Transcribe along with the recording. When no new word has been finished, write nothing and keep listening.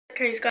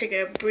Okay, it's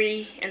gonna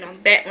Bree, and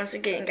I'm back once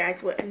again, guys,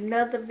 with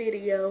another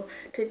video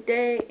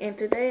today. And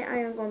today I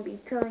am gonna be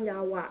telling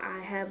y'all why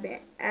I have been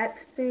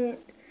absent,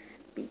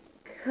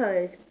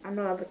 because I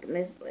know I look a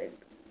mess, but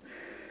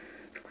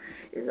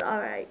it's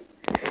alright.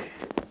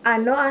 I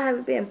know I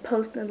haven't been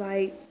posting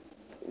like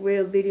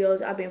real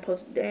videos. I've been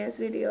posting dance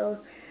videos.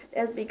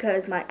 That's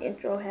because my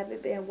intro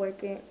haven't been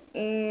working,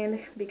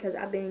 and because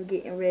I've been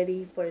getting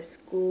ready for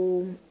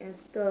school and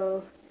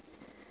stuff,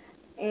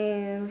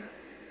 and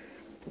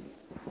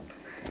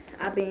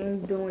I've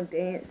been doing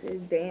dance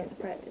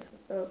practice and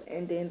stuff,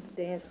 and then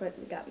dance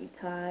practice got me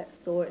tired,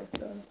 sore and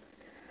stuff.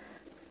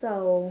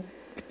 So,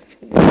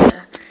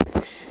 yeah,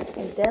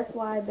 and that's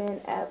why I've been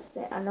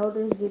absent. I know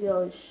this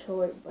video is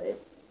short, but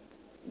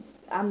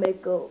I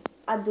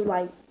do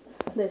like,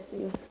 let's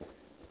see,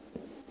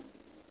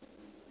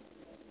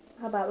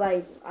 how about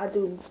like, I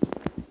do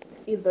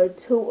either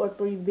 2 or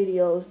 3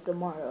 videos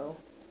tomorrow.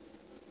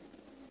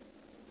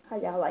 How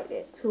y'all like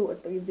that? 2 or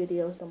 3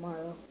 videos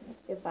tomorrow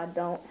if I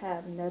don't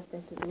have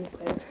nothing to do.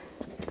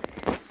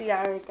 See,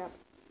 I already got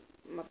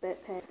my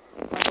backpack.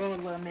 My room is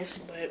a little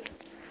messy, but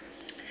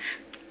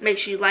make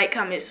sure you like,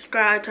 comment,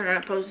 subscribe, turn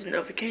on post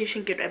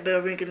notification, get that bell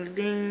ringing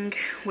ding,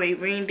 wait,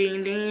 ring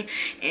ding ding,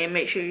 and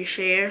make sure you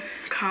share,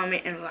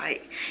 comment, and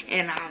like.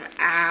 And I'm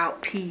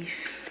out.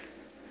 Peace.